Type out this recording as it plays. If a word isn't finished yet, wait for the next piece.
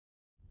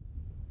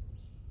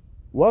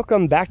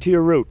Welcome back to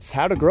your roots,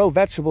 how to grow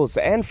vegetables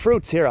and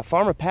fruits here at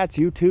Farmer Pat's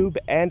YouTube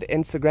and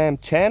Instagram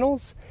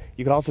channels.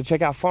 You can also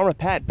check out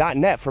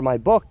farmerpat.net for my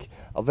book,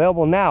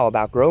 available now,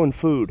 about growing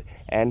food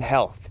and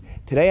health.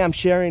 Today I'm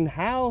sharing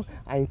how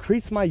I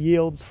increase my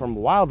yields from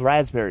wild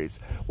raspberries.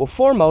 Well,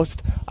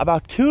 foremost,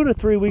 about 2 to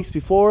 3 weeks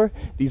before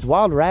these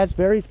wild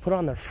raspberries put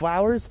on their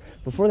flowers,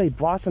 before they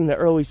blossom in the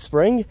early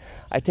spring,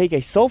 I take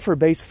a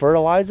sulfur-based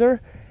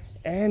fertilizer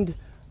and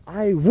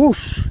I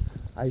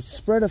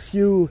spread a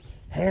few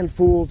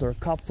handfuls or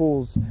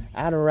cupfuls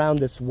out around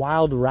this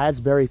wild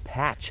raspberry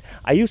patch.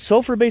 I use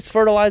sulfur-based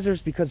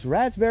fertilizers because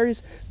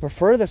raspberries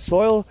prefer the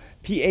soil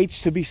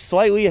pH to be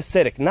slightly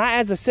acidic, not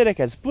as acidic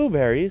as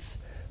blueberries.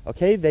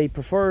 Okay, they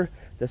prefer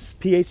this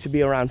pH to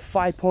be around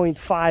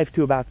 5.5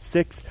 to about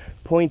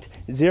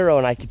 6.0,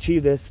 and I can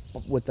achieve this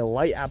with the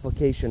light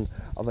application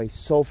of a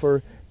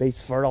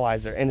sulfur-based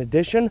fertilizer. In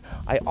addition,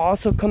 I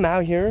also come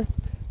out here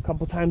a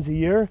couple times a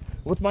year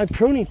with my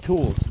pruning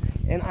tools,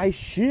 and I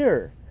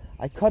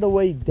cut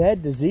away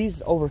dead,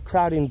 diseased,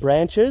 overcrowding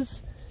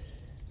branches.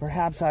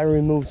 Perhaps I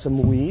remove some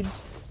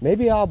weeds.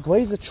 Maybe I'll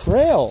blaze a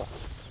trail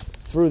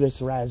through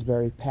this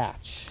raspberry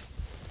patch.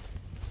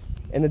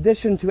 In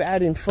addition to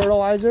adding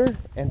fertilizer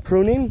and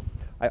pruning,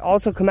 I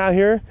also come out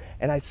here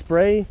and I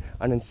spray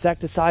an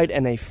insecticide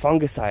and a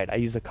fungicide. I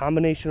use a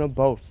combination of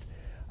both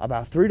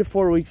about 3 to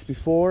 4 weeks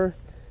before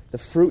the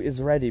fruit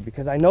is ready,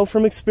 because I know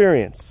from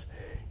experience,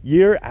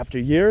 year after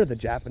year, the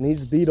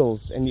Japanese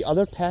beetles and the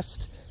other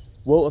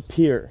pests will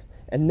appear,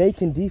 and they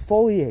can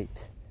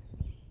defoliate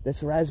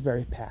this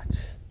raspberry patch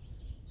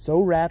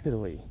so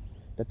rapidly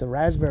that the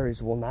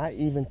raspberries will not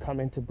even come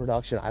into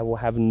production. I will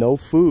have no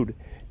food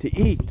to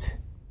eat.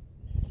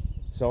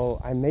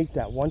 So I make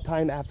that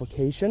one-time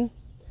application,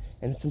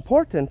 and it's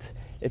important,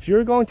 if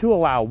you're going to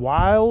allow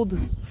wild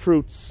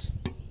fruits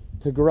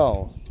to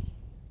grow,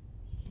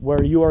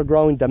 where you are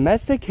growing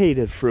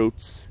domesticated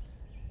fruits,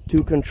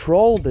 to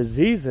control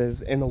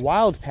diseases in the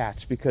wild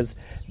patch, because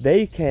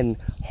they can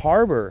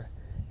harbor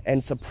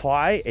and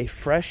supply a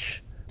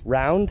fresh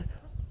round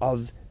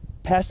of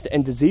pests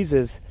and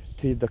diseases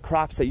to the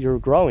crops that you're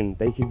growing.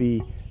 They could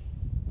be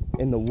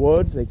in the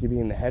woods, they could be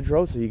in the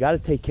hedgerows, so you got to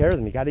take care of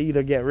them. You got to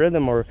either get rid of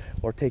them or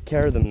take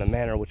care of them in the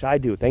manner which I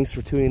do. Thanks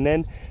for tuning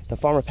in to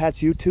Farmer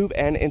Pat's YouTube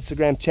and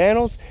Instagram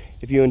channels.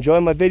 If you enjoy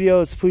my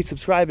videos, please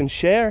subscribe and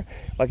share.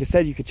 Like I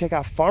said, you can check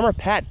out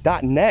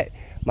farmerpat.net.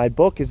 My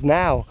book is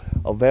now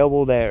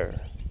available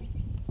there.